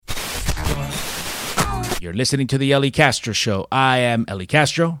You're listening to the Ellie Castro Show. I am Ellie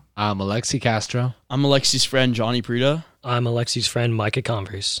Castro. I'm Alexi Castro. I'm Alexi's friend, Johnny Prida. I'm Alexi's friend, Micah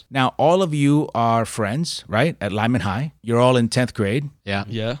Converse. Now, all of you are friends, right, at Lyman High. You're all in 10th grade.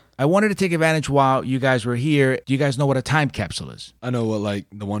 Yeah. I wanted to take advantage while you guys were here. Do you guys know what a time capsule is? I know what, like,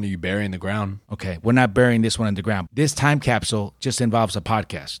 the one you bury in the ground. Okay, we're not burying this one in the ground. This time capsule just involves a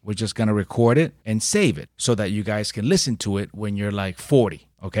podcast. We're just going to record it and save it so that you guys can listen to it when you're like 40.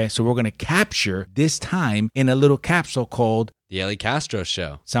 Okay, so we're going to capture this time in a little capsule called The Ellie Castro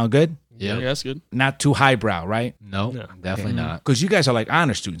Show. Sound good? Yeah, that's good. Not too highbrow, right? No, definitely not. Because you guys are like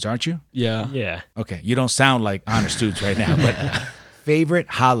honor students, aren't you? Yeah. Yeah. Okay, you don't sound like honor students right now, but favorite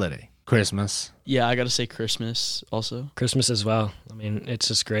holiday? Christmas. Yeah, I got to say Christmas also. Christmas as well. I mean, it's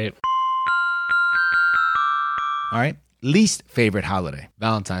just great. All right, least favorite holiday?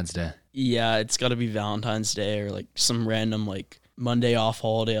 Valentine's Day. Yeah, it's got to be Valentine's Day or like some random like Monday off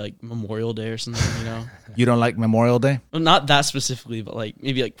holiday, like Memorial Day or something, you know? You don't like Memorial Day? Well, not that specifically, but like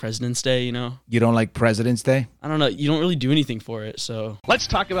maybe like President's Day, you know? You don't like President's Day? I don't know. You don't really do anything for it, so. Let's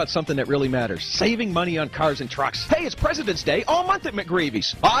talk about something that really matters. Saving money on cars and trucks. Hey, it's President's Day all month at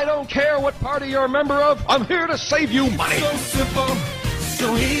McGreevy's. I don't care what party you're a member of. I'm here to save you money. So simple,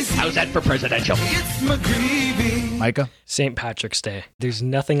 so easy. How's that for presidential? It's McGreevy. Micah? St. Patrick's Day. There's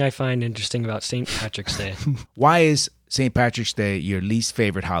nothing I find interesting about St. Patrick's Day. Why is St. Patrick's Day your least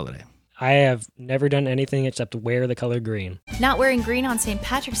favorite holiday? I have never done anything except wear the color green. Not wearing green on St.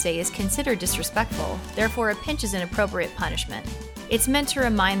 Patrick's Day is considered disrespectful, therefore a pinch is an appropriate punishment. It's meant to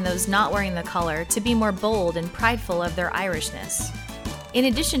remind those not wearing the color to be more bold and prideful of their Irishness. In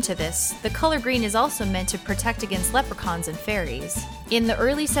addition to this, the color green is also meant to protect against leprechauns and fairies. In the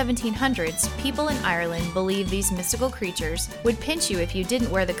early 1700s, people in Ireland believed these mystical creatures would pinch you if you didn't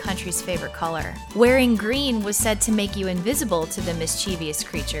wear the country's favorite color. Wearing green was said to make you invisible to the mischievous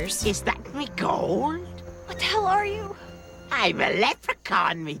creatures. Is that me gold? What the hell are you? I'm a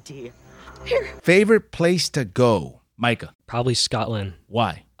leprechaun, me dear. Here. Favorite place to go? Micah? Probably Scotland.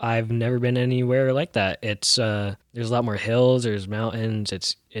 Why? I've never been anywhere like that. It's there's a lot more hills, there's mountains,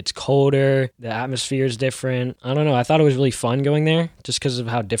 it's colder, the atmosphere is different. I don't know, I thought it was really fun going there just because of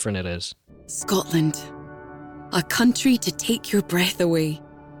how different it is. Scotland. A country to take your breath away.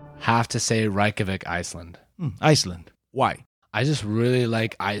 Have to say Reykjavik, Iceland. Iceland. Why? I just really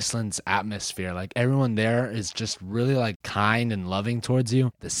like Iceland's atmosphere. Like, everyone there is just really like kind and loving towards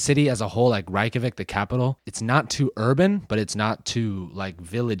you. The city as a whole, like Reykjavik, the capital, it's not too urban, but it's not too like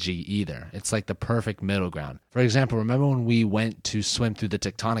villagey either. It's like the perfect middle ground. For example, remember when we went to swim through the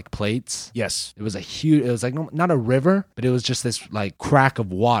tectonic plates? Yes. It was it was like not a river, but it was just this like crack of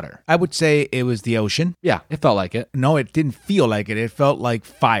water. I would say it was the ocean. Yeah, it felt like it. No, it didn't feel like it. It felt like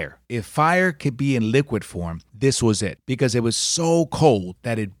fire. If fire could be in liquid form, this was it, because it was so cold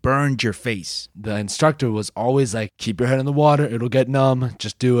that it burned your face. The instructor was always like, keep your head in the water. It'll get numb.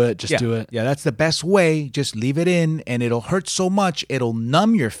 Just do it. Do it. Yeah, that's the best way. Just leave it in and it'll hurt so much, it'll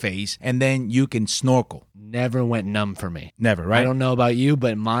numb your face and then you can snorkel. Never went numb for me. Never, right? I don't know about you,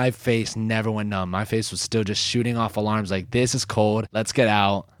 but my face never went numb. My face was still just shooting off alarms like, this is cold. Let's get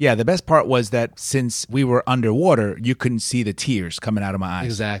out. Yeah, the best part was that since we were underwater, you couldn't see the tears coming out of my eyes.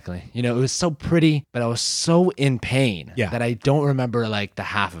 Exactly. You know, it was so pretty, but I was so in pain that I don't remember like the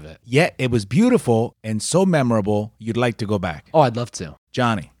half of it. Yet it was beautiful and so memorable, you'd like to go back. Oh, I'd love to.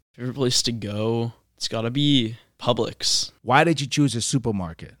 Johnny? Favorite place to go? It's got to be Publix. Why did you choose a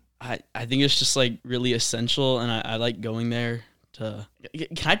supermarket? I think it's just like really essential, and I like going there to.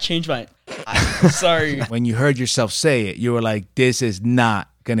 Can I change my? Sorry. When you heard yourself say it, you were like, "This is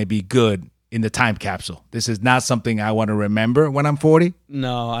not gonna be good in the time capsule. This is not something I want to remember when I'm 40."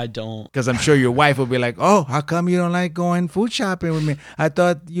 No, I don't. Because I'm sure your wife will be like, "Oh, how come you don't like going food shopping with me? I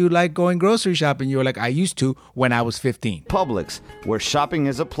thought you liked going grocery shopping." You were like, "I used to when I was 15." Publix, where shopping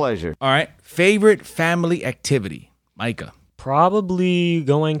is a pleasure. All right. Favorite family activity? Micah? Probably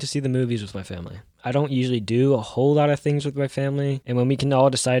going to see the movies with my family. I don't usually do a whole lot of things with my family, and when we can all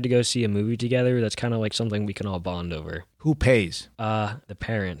decide to go see a movie together, that's kind of like something we can all bond over. Who pays? The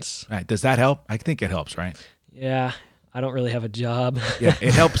parents. All right. Does that help? I think it helps, right? Yeah, I don't really have a job. Yeah,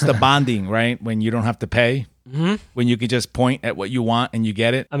 it helps the bonding, right? When you don't have to pay. Mm-hmm. When you can just point at what you want and you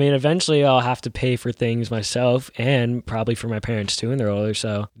get it. I mean, eventually I'll have to pay for things myself and probably for my parents too, and they're older,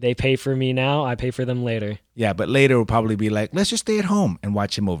 so they pay for me now, I pay for them later. Yeah, but later we'll probably be like, let's just stay at home and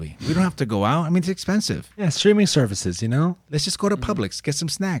watch a movie. We don't have to go out. I mean, it's expensive. Yeah, streaming services, you know? Let's just go to Publix, get some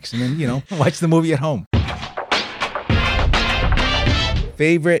snacks, and then, watch the movie at home.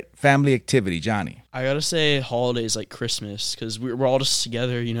 Favorite family activity, Johnny? I gotta say holidays like Christmas, because we're all just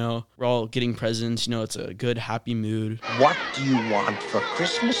together, you know. We're all getting presents, you know. It's a good, happy mood. What do you want for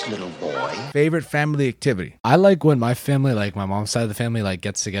Christmas, little boy? Favorite family activity? I like when my family, like my mom's side of the family, like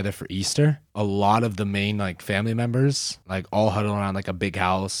gets together for Easter. A lot of the main like family members like all huddle around like a big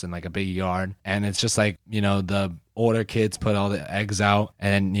house and like a big yard, and it's just like, you know, the older kids put all the eggs out,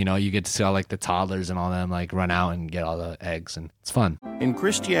 and then, you know, you get to see all like the toddlers and all them like run out and get all the eggs, and it's fun. In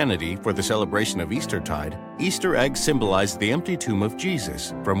Christianity, for the celebration of Eastertide, Easter eggs symbolize the empty tomb of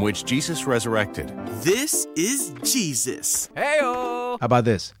Jesus, from which Jesus resurrected. This is Jesus. How about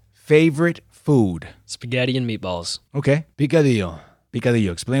this? Favorite food? Spaghetti and meatballs. Okay. Picadillo.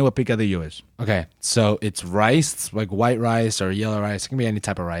 Picadillo. Explain what picadillo is. Okay, so it's rice, it's like white rice or yellow rice. It can be any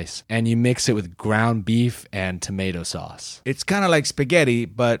type of rice. And you mix it with ground beef and tomato sauce. It's kind of like spaghetti,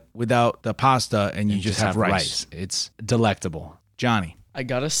 but without the pasta, and you just have rice. It's delectable. Johnny. I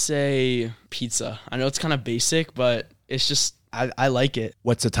gotta say pizza. I know it's kind of basic, but it's just, I like it.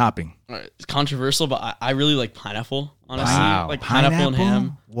 What's the topping? It's controversial, but I really like pineapple, honestly. Wow. Like pineapple and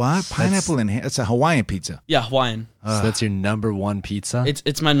ham. What? Pineapple and ham? It's a Hawaiian pizza. Yeah, Hawaiian. So that's your number one pizza?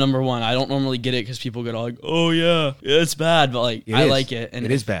 It's my number one. I don't normally get it because people get all like, oh yeah, it's bad, but like I like it. And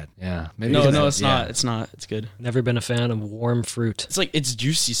it is bad. Yeah. Maybe No, it's not. It's not. It's good. Never been a fan of warm fruit. It's like, it's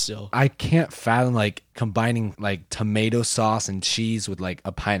juicy still. I can't fathom like combining like tomato sauce and cheese with like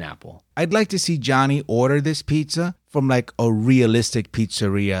a pineapple. I'd like to see Johnny order this pizza from like a realistic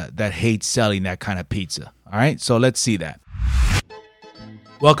pizzeria that hates selling that kind of pizza. All right, so let's see that.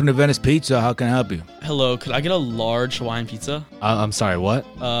 Welcome to Venice Pizza. How can I help you? Hello, could I get a large Hawaiian pizza? I'm sorry, what?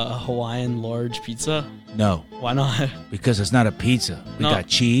 A Hawaiian large pizza? No, Why not? because it's not a pizza. We No. got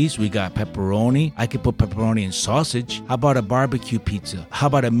cheese, we got pepperoni. I could put pepperoni in sausage. How about a barbecue pizza? How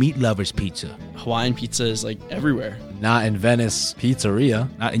about a meat lover's pizza? Hawaiian pizza is like everywhere. Not in Venice Pizzeria.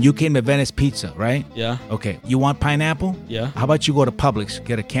 And you came to Venice Pizza, right? Yeah. Okay, you want pineapple? Yeah. How about you go to Publix,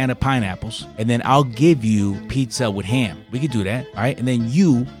 get a can of pineapples, and then I'll give you pizza with ham. We could do that, all right? And then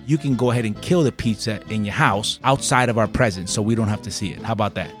you can go ahead and kill the pizza in your house outside of our presence so we don't have to see it. How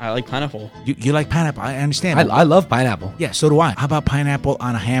about that? I like pineapple. You like pineapple, I understand. I love pineapple. Yeah, so do I. How about pineapple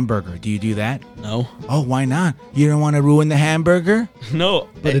on a hamburger? Do you do that? No. Oh, why not? You don't want to ruin the hamburger? No.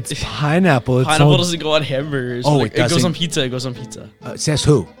 But it's pineapple. It's Pineapple all- doesn't go on hamburgers. Oh, Like, it doesn't? goes on pizza. It goes on pizza. Says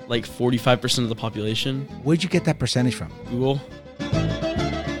who? Like 45% of the population. Where'd you get that percentage from? Google.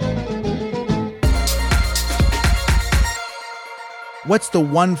 What's the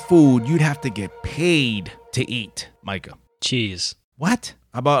one food you'd have to get paid to eat, Micah? Cheese. What?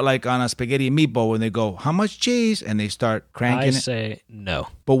 How about like on a spaghetti and meatball when they go, how much cheese? And they start cranking I it? say no.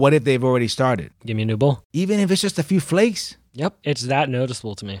 But what if they've already started? Give me a new bowl. Even if it's just a few flakes? Yep. It's that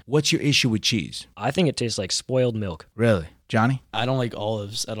noticeable to me. What's your issue with cheese? I think it tastes like spoiled milk. Really? Johnny? I don't like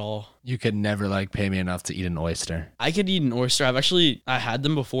olives at all. You could never like pay me enough to eat an oyster. I could eat an oyster. I had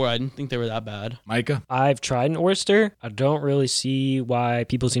them before. I didn't think they were that bad. Micah? I've tried an oyster. I don't really see why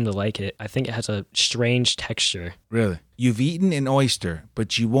people seem to like it. I think it has a strange texture. Really? You've eaten an oyster,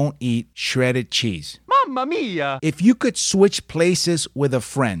 but you won't eat shredded cheese. Mamma mia! If you could switch places with a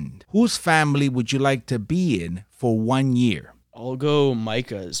friend, whose family would you like to be in for 1 year? I'll go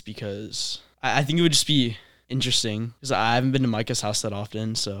Micah's because I think it would just be interesting because I haven't been to Micah's house that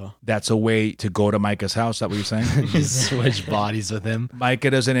often. So That's a way to go to Micah's house. Is that what you're saying? Just switch bodies with him.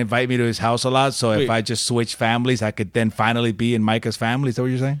 Micah doesn't invite me to his house a lot, so if Wait. I just switch families, I could then finally be in Micah's family. Is that what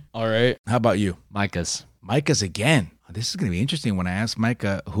you're saying? all right. How about you? Micah's. Micah's again. This is going to be interesting when I ask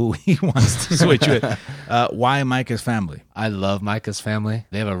Micah who he wants to switch with. Why Micah's family? I love Micah's family.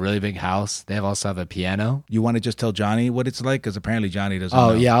 They have a really big house. They also have a piano. You want to just tell Johnny what it's like? Because apparently Johnny doesn't Oh,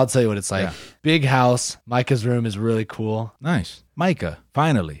 know. yeah, I'll tell you what it's like. Yeah. Big house. Micah's room is really cool. Nice. Micah,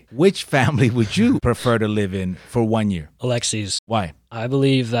 finally, which family would you prefer to live in for 1 year? Alexis, Why? I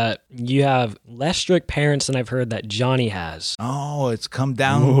believe that you have less strict parents than I've heard that Johnny has. Oh, it's come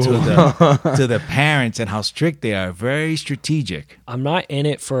down to the parents and how strict they are. Very strategic. I'm not in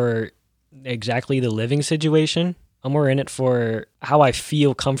it for exactly the living situation. I'm more in it for how I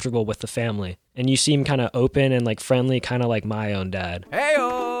feel comfortable with the family. And you seem kind of open and like friendly, kind of like my own dad.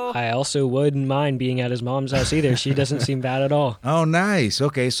 Heyo! I also wouldn't mind being at his mom's house either. She doesn't seem bad at all. Oh, nice.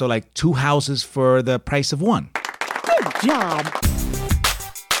 Okay, so like 2 houses for the price of 1. Good job.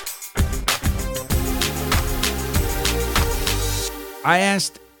 I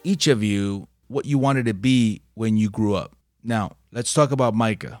asked each of you what you wanted to be when you grew up. Now, let's talk about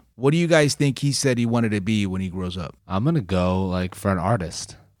Micah. What do you guys think he said he wanted to be when he grows up? I'm going to go like for an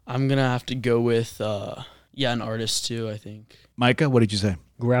artist. I'm going to have to go with, an artist too, I think. Micah, what did you say?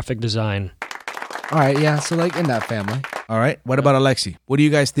 Graphic design. All right, yeah, so like in that family. All right. What about Alexi? What do you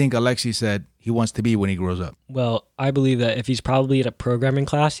guys think Alexi said he wants to be when he grows up? Well, I believe that if he's probably at a programming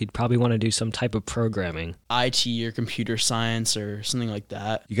class, he'd probably want to do some type of programming. IT or computer science or something like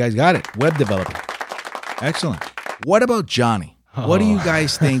that. You guys got it. Web developer. Excellent. What about Johnny? What do you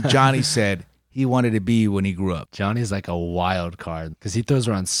guys think Johnny said he wanted to be when he grew up? Johnny's like a wild card because he throws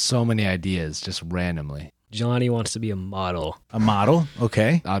around so many ideas just randomly. Johnny wants to be a model. A model?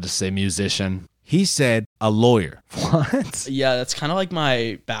 Okay. I'll just say musician. He said a lawyer. What? Yeah, that's kind of like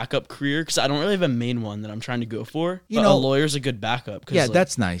my backup career because I don't really have a main one that I'm trying to go for. You But know- a lawyer's a good backup. 'Cause, Yeah, like,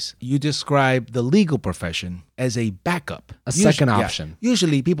 that's nice. You describe the legal profession as a backup. A second yeah. option.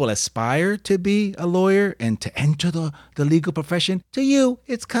 Usually people aspire to be a lawyer and to enter the legal profession. To you,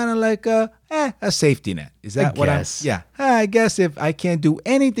 it's kind of like a safety net. Is that what guess. Yeah. I guess if I can't do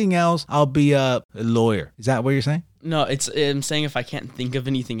anything else, I'll be a lawyer. Is that what you're saying? No, I'm saying if I can't think of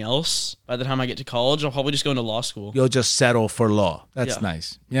anything else by the time I get to college, I'll probably just go into law school. You'll just settle for law. That's Yeah.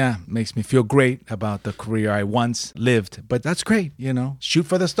 nice. Yeah, makes me feel great about the career I once lived. But that's great, Shoot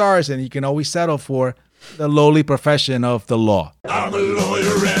for the stars and you can always settle for the lowly profession of the law. I'm a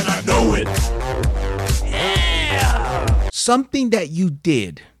lawyer and I know it. Something that you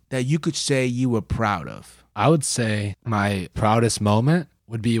did that you could say you were proud of. I would say my proudest moment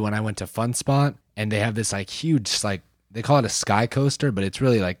would be when I went to Fun Spot and they have this like huge, like they call it a sky coaster, but it's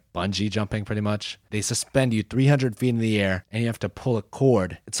really like bungee jumping pretty much. They suspend you 300 feet in the air and you have to pull a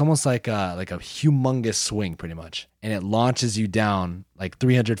cord. It's almost like a humongous swing pretty much. And it launches you down like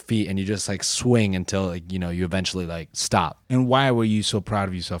 300 feet and you just like swing until like, you eventually like stop. And why were you so proud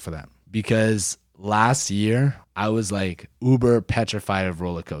of yourself for that? Because last year I was like uber petrified of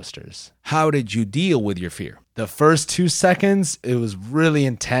roller coasters. How did you deal with your fear? The first 2 seconds, it was really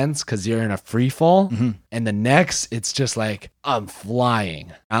intense because you're in a free fall. Mm-hmm. And the next, it's just like, I'm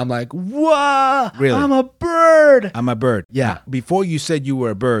flying. I'm like, whoa, Really? I'm a bird. I'm a bird. Yeah. Before you said you were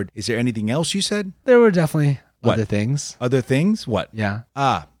a bird, is there anything else you said? There were definitely What? other things. Other things? What? Yeah.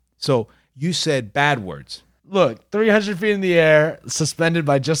 So you said bad words. Look, 300 feet in the air, suspended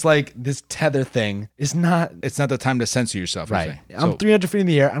by just like this tether thing is not... It's not the time to censor yourself. you're Right. saying. I'm So 300 feet in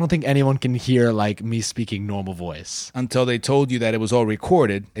the air. I don't think anyone can hear like me speaking normal voice. until they told you that it was all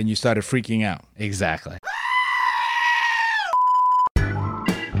recorded and you started freaking out. Exactly.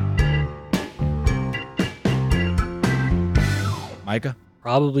 Micah?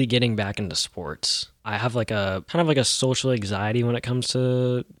 Probably getting back into sports. I have like a kind of like a social anxiety when it comes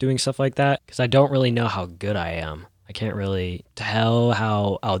to doing stuff like that because I don't really know how good I am. I can't really tell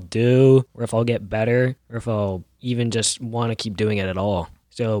how I'll do or if I'll get better or if I'll even just want to keep doing it at all.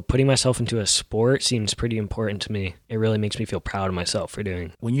 So putting myself into a sport seems pretty important to me. It really makes me feel proud of myself for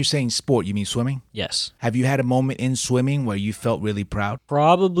doing. When you're saying sport, you mean swimming? Yes. Have you had a moment in swimming where you felt really proud?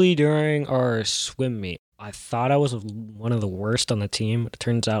 Probably during our swim meet. I thought I was one of the worst on the team, but it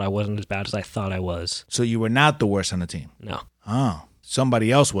turns out I wasn't as bad as I thought I was. So you were not the worst on the team? No. Oh,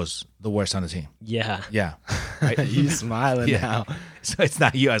 somebody else was the worst on the team. Yeah. Yeah. Right? You smiling now. So it's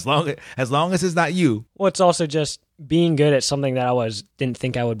not you. As long as it's not you. Well, it's also just being good at something that didn't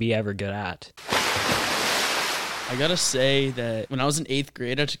think I would be ever good at. I gotta say that when I was in 8th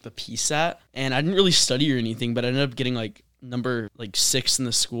grade, I took the PSAT, and I didn't really study or anything, but I ended up getting like number 6 in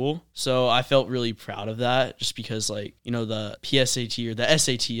the school. So I felt really proud of that just because the PSAT or the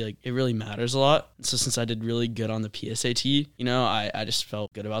SAT, it really matters a lot. So since I did really good on the PSAT, I just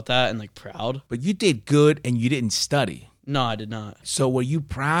felt good about that and proud. But you did good and you didn't study. No, I did not. So were you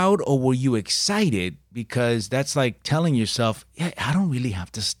proud or were you excited? Because that's like telling yourself, yeah, I don't really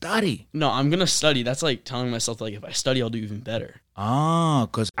have to study. No, I'm going to study. That's like telling myself if I study, I'll do even better. Oh,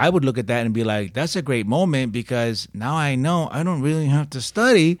 because I would look at that and be like, that's a great moment because now I know I don't really have to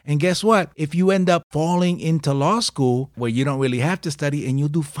study. And guess what? If you end up falling into law school where you don't really have to study and you'll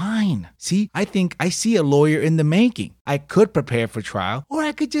do fine. See, I think I see a lawyer in the making. I could prepare for trial or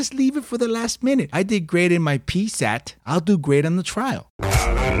I could just leave it for the last minute. I did great in my PSAT. I'll do great on the trial.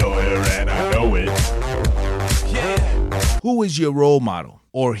 I'm a lawyer and I know it. Who is your role model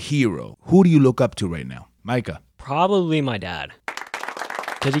or hero? Who do you look up to right now? Micah. Probably my dad.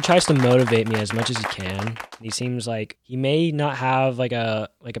 Because he tries to motivate me as much as he can. He seems like he may not have like a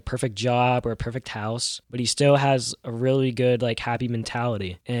perfect job or a perfect house, but he still has a really good happy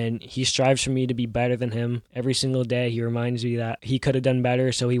mentality. And he strives for me to be better than him every single day. He reminds me that he could have done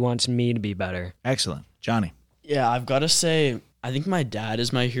better, so he wants me to be better. Excellent. Johnny. Yeah, I've got to say, I think my dad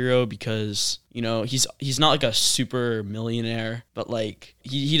is my hero because, he's not a super millionaire, but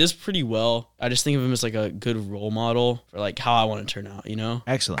he does pretty well. I just think of him as a good role model for how I want to turn out,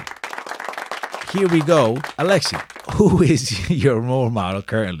 Excellent. Here we go. Alexi, who is your role model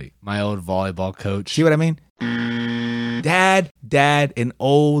currently? My old volleyball coach. See what I mean? Dad, an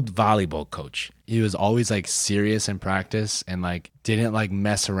old volleyball coach. He was always like serious in practice and like didn't like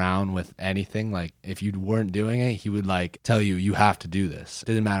mess around with anything. Like if you weren't doing it, he would like tell you, you have to do this.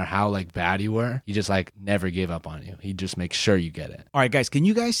 Didn't matter how like bad you were. He just like never gave up on you. He'd just make sure you get it. All right, guys, can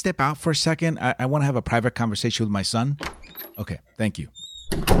you guys step out for a second? I want to have a private conversation with my son. Okay, thank you.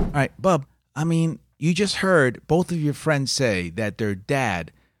 All right, Bub, I mean, you just heard both of your friends say that their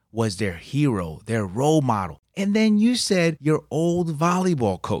dad was their hero, their role model. And then you said your old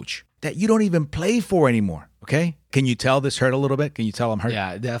volleyball coach that you don't even play for anymore, okay? Can you tell this hurt a little bit? Can you tell I'm hurt?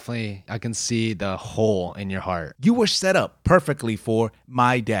 Yeah, definitely. I can see the hole in your heart. You were set up perfectly for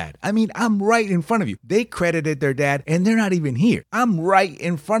my dad. I mean, I'm right in front of you. They credited their dad, and they're not even here. I'm right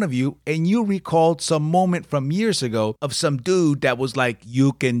in front of you, and you recalled some moment from years ago of some dude that was like,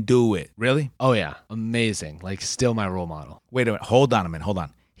 you can do it. Really? Oh, yeah. Amazing. Like, still my role model. Wait a minute. Hold on a minute. Hold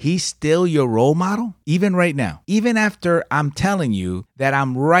on. He's still your role model? Even right now? Even after I'm telling you that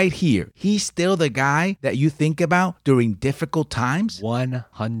I'm right here, he's still the guy that you think about during difficult times?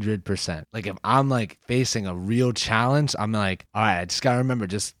 100%. Like if I'm like facing a real challenge, I'm like, all right, I just got to remember,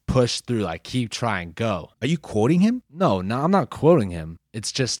 just push through, like keep trying, go. Are you quoting him? No, I'm not quoting him.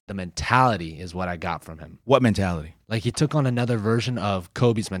 It's just the mentality is what I got from him. What mentality? Like he took on another version of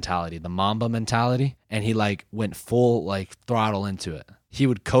Kobe's mentality, the Mamba mentality, and he like went full like throttle into it. He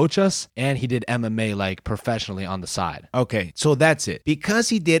would coach us and he did MMA like professionally on the side. Okay, so that's it. Because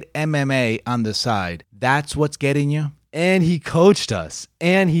he did MMA on the side, that's what's getting you? And he coached us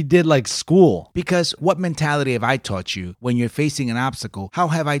and he did like school. Because what mentality have I taught you when you're facing an obstacle? How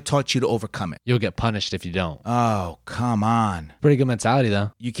have I taught you to overcome it? You'll get punished if you don't. Oh, come on. Pretty good mentality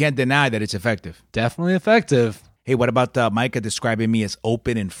though. You can't deny that it's effective. Definitely effective. Hey, what about Micah describing me as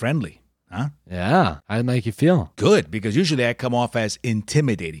open and friendly? Huh? Yeah. How'd it make you feel? Good, because usually I come off as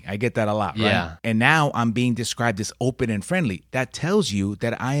intimidating. I get that a lot, right? Yeah. And now I'm being described as open and friendly. That tells you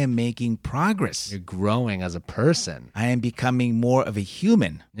that I am making progress. You're growing as a person. I am becoming more of a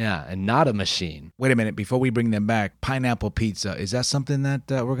human. Yeah, and not a machine. Wait a minute, before we bring them back, pineapple pizza, is that something that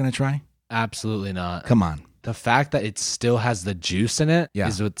we're going to try? Absolutely not. Come on. The fact that it still has the juice in it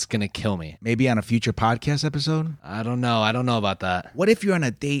is what's going to kill me. Maybe on a future podcast episode? I don't know. I don't know about that. What if you're on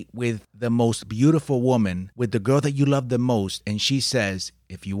a date with the most beautiful woman, with the girl that you love the most, and she says,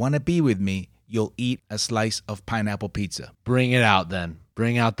 if you want to be with me, you'll eat a slice of pineapple pizza? Bring it out then.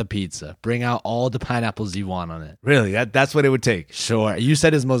 Bring out the pizza. Bring out all the pineapples you want on it. Really? That's what it would take? Sure. You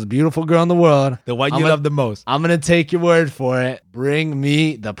said it's the most beautiful girl in the world. The one you love the most. I'm going to take your word for it. Bring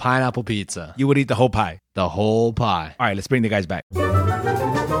me the pineapple pizza. You would eat the whole pie? The whole pie. All right, let's bring the guys back.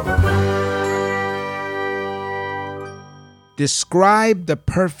 Describe the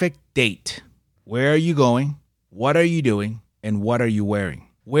perfect date. Where are you going? What are you doing? And what are you wearing?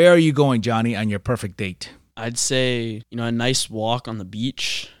 Where are you going, Johnny, on your perfect date? I'd say, a nice walk on the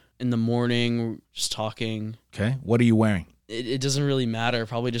beach in the morning, just talking. Okay. What are you wearing? It doesn't really matter.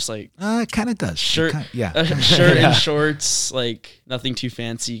 Probably just like... it kind of does. Shirt, yeah. Shirt and shorts, like nothing too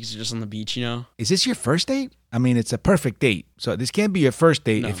fancy because you're just on the beach, Is this your first date? I mean, it's a perfect date. So this can't be your first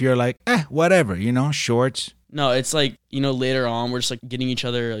date if you're like, whatever, shorts. No, it's like, later on, we're just like getting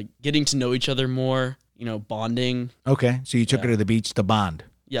to know each other more, bonding. Okay. So you took her to the beach to bond.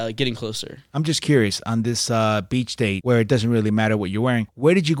 Yeah, like getting closer. I'm just curious, on this beach date where it doesn't really matter what you're wearing,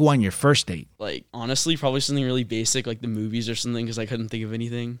 where did you go on your first date? Like, honestly, probably something really basic, like the movies or something, because I couldn't think of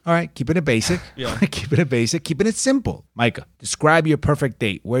anything. All right, keeping it basic. Yeah. Keeping it basic, keeping it simple. Micah, describe your perfect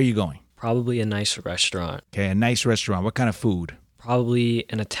date. Where are you going? Probably a nice restaurant. Okay, a nice restaurant. What kind of food? Probably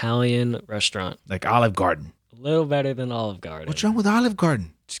an Italian restaurant. Like Olive Garden. A little better than Olive Garden. What's wrong with Olive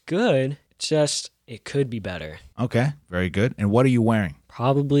Garden? It's good. It's just, it could be better. Okay, very good. And what are you wearing?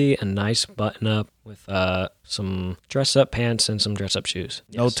 Probably a nice button-up with some dress-up pants and some dress-up shoes.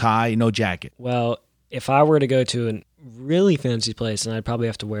 Yes. No tie, no jacket. Well, if I were to go to a really fancy place, then I'd probably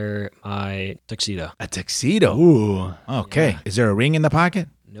have to wear my tuxedo. A tuxedo? Ooh. Okay. Yeah. Is there a ring in the pocket?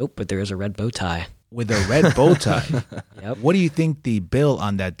 Nope, but there is a red bow tie. With a red bow tie? Yep. What do you think the bill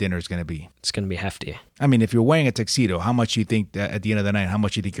on that dinner is going to be? It's going to be hefty. I mean, if you're wearing a tuxedo, how much do you think at the end of the night, how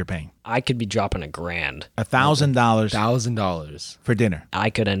much do you think you're paying? I could be dropping $1,000. $1,000. $1,000 for dinner. I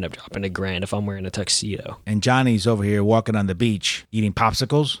could end up dropping $1,000 if I'm wearing a tuxedo. And Johnny's over here walking on the beach, eating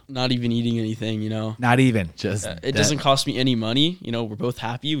popsicles. Not even eating anything, Not even. Just it doesn't cost me any money. We're both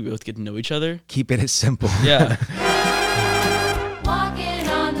happy. We both get to know each other. Keeping it simple. Yeah.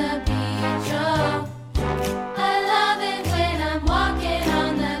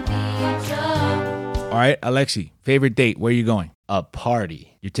 All right, Alexi, favorite date, where are you going? A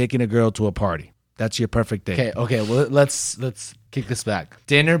party. You're taking a girl to a party. That's your perfect date. Okay, well, let's Kick this back.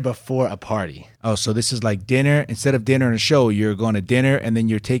 Dinner before a party. Oh, so this is like dinner. Instead of dinner and a show, you're going to dinner and then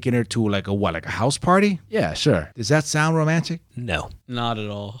you're taking her to like a what? Like a house party? Yeah, sure. Does that sound romantic? No. Not at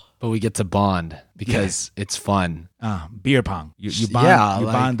all. But we get to bond because it's fun. Beer pong. You bond, Yeah, you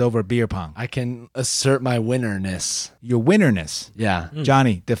like- bond over beer pong. I can assert my winnerness. Your winnerness. Yeah.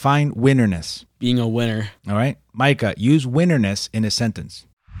 Johnny, define winnerness. Being a winner. All right. Micah, use winnerness in a sentence.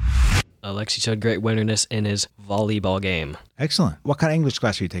 Alexi showed great winnerness in his volleyball game. Excellent. What kind of English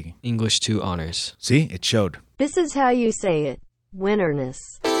class are you taking? English 2 honors. See, it showed. This is how you say it.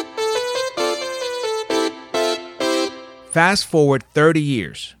 Winnerness. Fast forward 30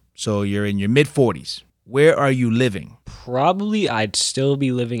 years. So you're in your mid-40s. Where are you living? Probably I'd still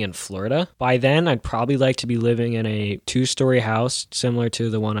be living in Florida. By then, I'd probably like to be living in a 2-story house similar to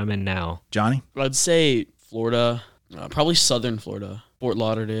the one I'm in now. Johnny? I'd say Florida, probably southern Florida, Fort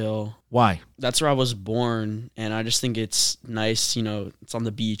Lauderdale. Why? That's where I was born, and I just think it's nice, you know, it's on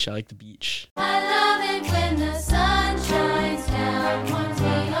the beach. I like the beach. I love it when the sun shines down, warms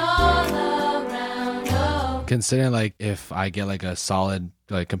me all around. Oh. Considering like if I get like a solid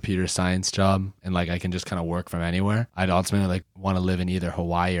like computer science job and like I can just kind of work from anywhere, I'd ultimately like want to live in either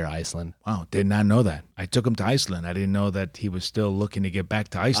Hawaii or Iceland. Wow, did not know that. I took him to Iceland. I didn't know that he was still looking to get back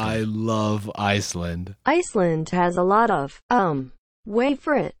to Iceland. I love Iceland. Iceland has a lot of, wait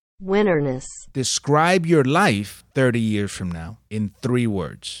for it, winnerness. Describe your life 30 years from now in 3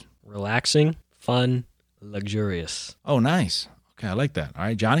 words. Relaxing, fun, luxurious. Oh, nice. Okay, I like that. All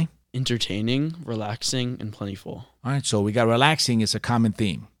right, Johnny? Entertaining, relaxing, and plentiful. All right, so we got relaxing is a common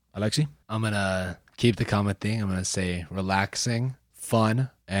theme. Alexi? I'm going to keep the common thing. I'm going to say relaxing, fun,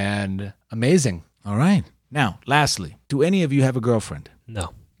 and amazing. All right. Now, lastly, do any of you have a girlfriend?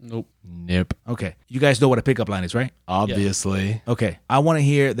 No. Nope. Nope. Okay. You guys know what a pickup line is, right? Obviously. Okay. I want to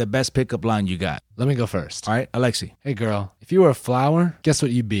hear the best pickup line you got. Let me go first. All right, Alexi. Hey, girl, if you were a flower, guess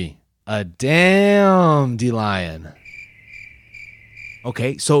what you'd be? A damn D-lion.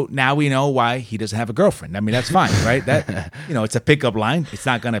 Okay, so now we know why he doesn't have a girlfriend. I mean, that's fine, right? That, you know, it's a pickup line. It's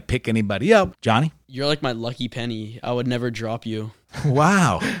not going to pick anybody up. Johnny? You're like my lucky penny. I would never drop you.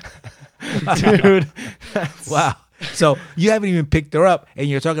 Wow. Dude. Wow. So you haven't even picked her up, and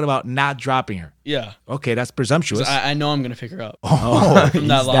you're talking about not dropping her. Yeah. Okay, that's presumptuous. So I know I'm going to pick her up. Oh, From he's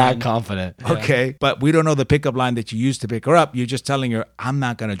that line. that confident. okay. But we don't know the pickup line that you used to pick her up. You're just telling her, I'm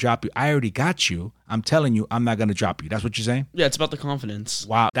not going to drop you. I already got you. I'm telling you, I'm not going to drop you. That's what you're saying? Yeah, it's about the confidence.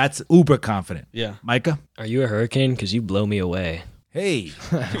 Wow. That's uber confident. Yeah. Micah? Are you a hurricane? Because you blow me away. Hey.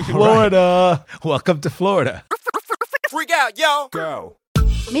 Florida. Welcome to Florida. Freak out, yo! Go.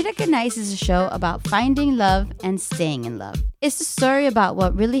 Mira Que Nice is a show about finding love and staying in love. It's a story about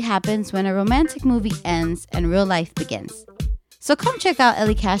what really happens when a romantic movie ends and real life begins. So come check out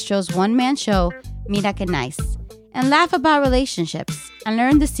Ellie Castro's one-man show, Mira Que Nice, and laugh about relationships and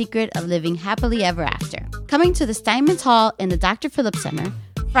learn the secret of living happily ever after. Coming to the Steinmetz Hall in the Dr. Phillips Center,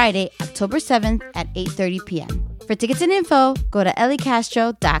 Friday, October 7th at 8:30 p.m. For tickets and info, go to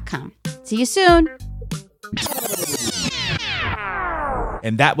elliecastro.com. See you soon!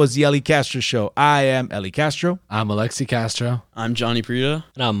 And that was the Ellie Castro Show. I am Ellie Castro. I'm Alexi Castro. I'm Johnny Prida.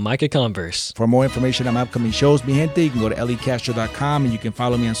 And I'm Micah Converse. For more information on my upcoming shows, mi gente, you can go to elliecastro.com and you can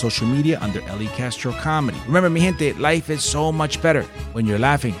follow me on social media under Ellie Castro Comedy. Remember, mi gente, life is so much better when you're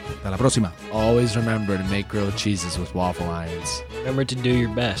laughing. Hasta la próxima. Always remember to make grilled cheeses with waffle irons. Remember to do your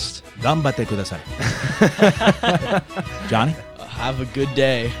best. Gambate kudasai. Johnny? Have a good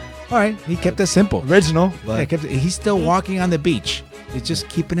day. All right, he kept it simple. Original. Yeah, he's still walking on the beach. He's just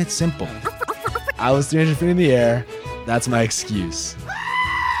keeping it simple. I was 300 feet in the air. That's my excuse.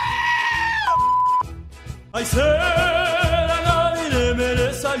 I said I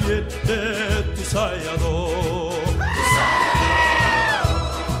mere sayette tu sayado.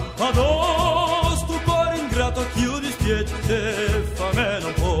 Ados tu cor ingrato chiudi spiette fame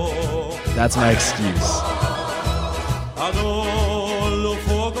non può. That's my excuse. Adollo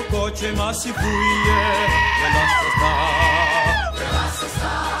fuoco coce ma si fuie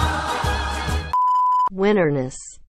Winnerness.